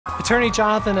Attorney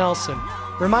Jonathan Elson,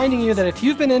 reminding you that if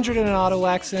you've been injured in an auto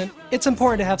accident, it's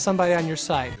important to have somebody on your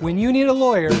side. When you need a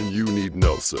lawyer, then you need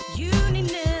Nelson.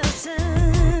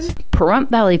 Pahrump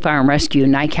Valley Fire and Rescue,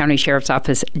 Nye County Sheriff's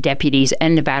Office deputies,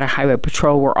 and Nevada Highway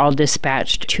Patrol were all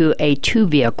dispatched to a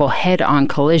two-vehicle head-on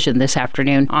collision this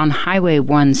afternoon on Highway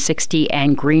 160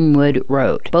 and Greenwood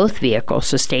Road. Both vehicles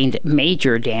sustained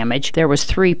major damage. There was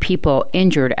 3 people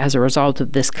injured as a result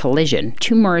of this collision.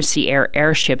 2 Mercy Air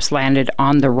airships landed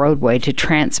on the roadway to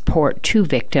transport 2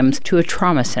 victims to a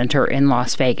trauma center in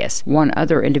Las Vegas. 1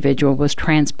 other individual was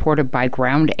transported by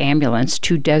ground ambulance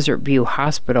to Desert View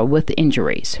Hospital with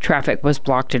injuries. Traffic was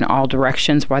blocked in all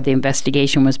directions while the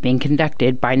investigation was being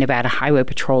conducted by Nevada Highway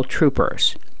Patrol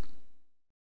troopers.